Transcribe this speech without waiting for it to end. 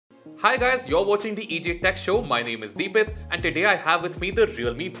Hi guys, you're watching the EJ Tech Show. My name is Deepith and today I have with me the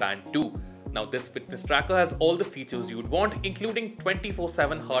Realme Band 2. Now this fitness tracker has all the features you'd want, including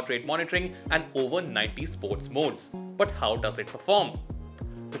 24/7 heart rate monitoring and over 90 sports modes. But how does it perform?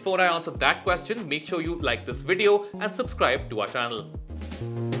 Before I answer that question, make sure you like this video and subscribe to our channel.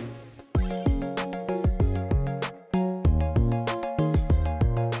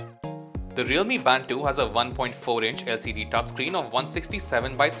 The Realme Band 2 has a 1.4-inch LCD touchscreen of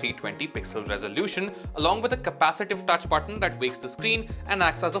 167 by 320 pixel resolution, along with a capacitive touch button that wakes the screen and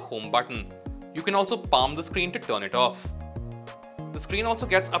acts as a home button. You can also palm the screen to turn it off. The screen also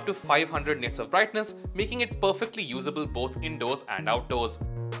gets up to 500 nits of brightness, making it perfectly usable both indoors and outdoors.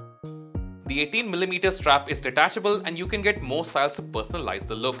 The 18mm strap is detachable and you can get more styles to personalize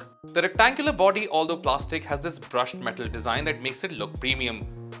the look. The rectangular body, although plastic, has this brushed metal design that makes it look premium.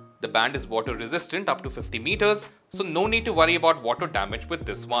 The band is water resistant up to 50 meters, so no need to worry about water damage with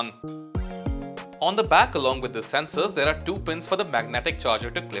this one. On the back, along with the sensors, there are two pins for the magnetic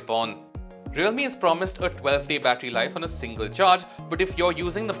charger to clip on. Realme has promised a 12-day battery life on a single charge, but if you're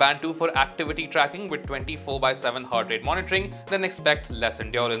using the Band 2 for activity tracking with 24/7 heart rate monitoring, then expect less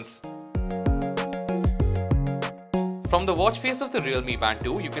endurance. From the watch face of the Realme Band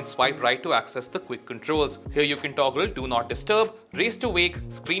 2, you can swipe right to access the quick controls. Here you can toggle Do Not Disturb, Raise to Wake,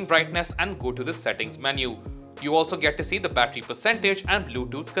 Screen Brightness and go to the Settings menu. You also get to see the battery percentage and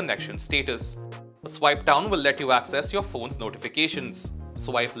Bluetooth connection status. A swipe down will let you access your phone's notifications.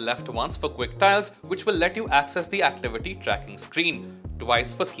 Swipe left once for quick tiles, which will let you access the activity tracking screen.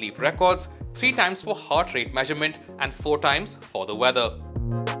 Twice for sleep records, 3 times for heart rate measurement and 4 times for the weather.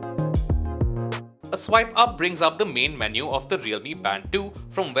 A swipe up brings up the main menu of the Realme Band 2,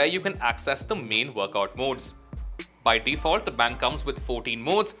 from where you can access the main workout modes. By default, the band comes with 14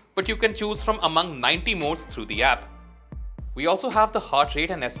 modes, but you can choose from among 90 modes through the app. We also have the heart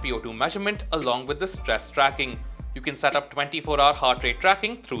rate and SpO2 measurement along with the stress tracking. You can set up 24-hour heart rate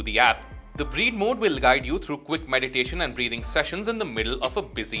tracking through the app. The breathe mode will guide you through quick meditation and breathing sessions in the middle of a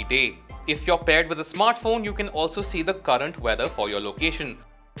busy day. If you're paired with a smartphone, you can also see the current weather for your location.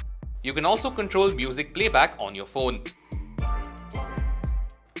 You can also control music playback on your phone.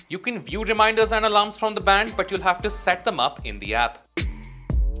 You can view reminders and alarms from the band, but you'll have to set them up in the app.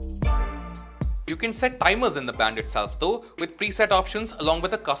 You can set timers in the band itself though, with preset options along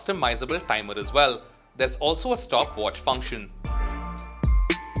with a customizable timer as well. There's also a stopwatch function.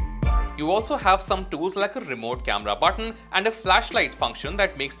 You also have some tools like a remote camera button and a flashlight function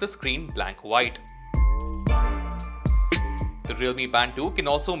that makes the screen blank white. The Realme Band 2 can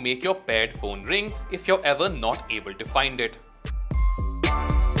also make your paired phone ring if you're ever not able to find it.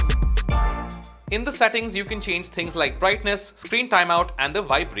 In the settings, you can change things like brightness, screen timeout and the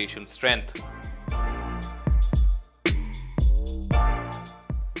vibration strength.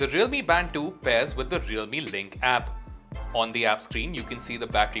 The Realme Band 2 pairs with the Realme Link app. On the app screen, you can see the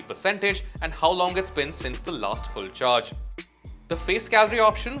battery percentage and how long it's been since the last full charge. The face gallery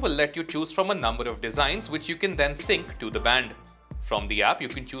option will let you choose from a number of designs which you can then sync to the band. From the app, you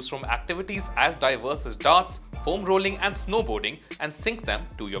can choose from activities as diverse as darts, foam rolling and snowboarding and sync them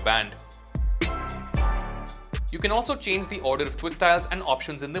to your band. You can also change the order of quick tiles and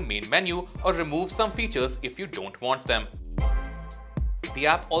options in the main menu or remove some features if you don't want them. The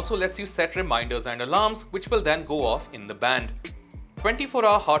app also lets you set reminders and alarms which will then go off in the band.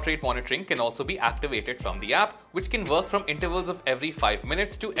 24-hour heart rate monitoring can also be activated from the app, which can work from intervals of every 5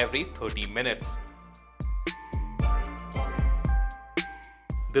 minutes to every 30 minutes.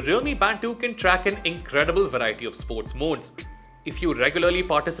 The Realme Band 2 can track an incredible variety of sports modes. If you regularly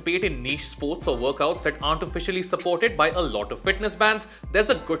participate in niche sports or workouts that aren't officially supported by a lot of fitness bands, there's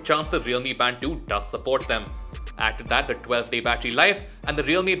a good chance the Realme Band 2 does support them. Add to that the 12-day battery life, and the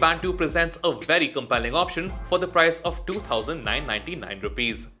Realme Band 2 presents a very compelling option for the price of 2,999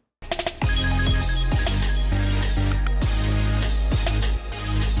 rupees.